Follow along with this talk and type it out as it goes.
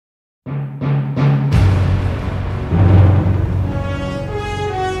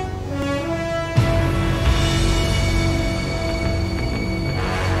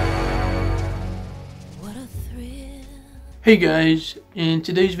Hey guys, in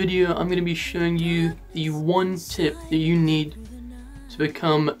today's video I'm going to be showing you the one tip that you need to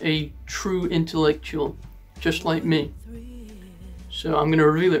become a true intellectual, just like me. So I'm going to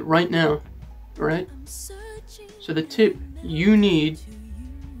reveal it right now, alright? So the tip you need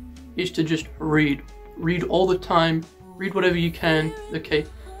is to just read. Read all the time, read whatever you can, okay?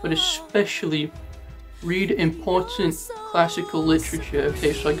 But especially read important classical literature,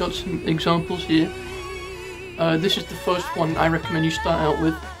 okay? So I got some examples here. This is the first one I recommend you start out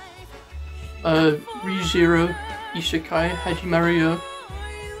with. ReZero Isekai Hajimari.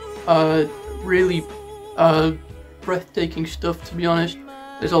 Really breathtaking stuff, to be honest.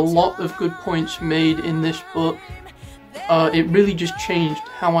 There's a lot of good points made in this book. It really just changed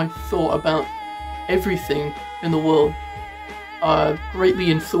how I thought about everything in the world.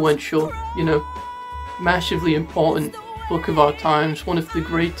 Greatly influential, you know, massively important book of our times. One of the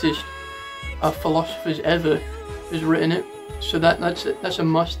greatest philosophers ever has written it, so that's a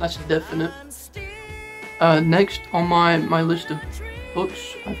must, that's a definite. Next on my list of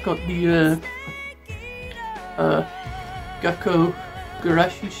books, I've got the Gakko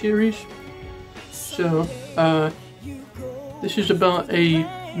Garashi series. So this is about a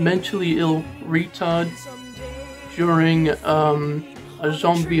mentally ill retard during a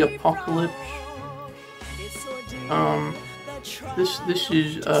zombie apocalypse. This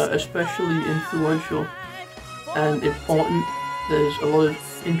is especially influential and important. There's a lot of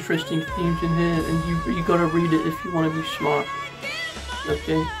interesting themes in here, and you gotta read it if you want to be smart.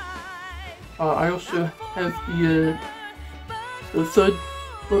 Okay. I also have the third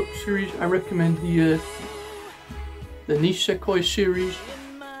book series. I recommend the Nisekoi series.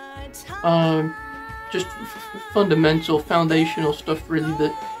 Just fundamental, foundational stuff, really,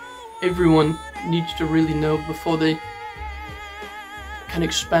 that everyone needs to really know before they can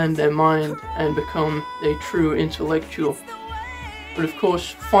expand their mind and become a true intellectual. But of course,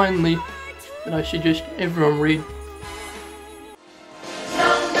 finally, that I suggest everyone read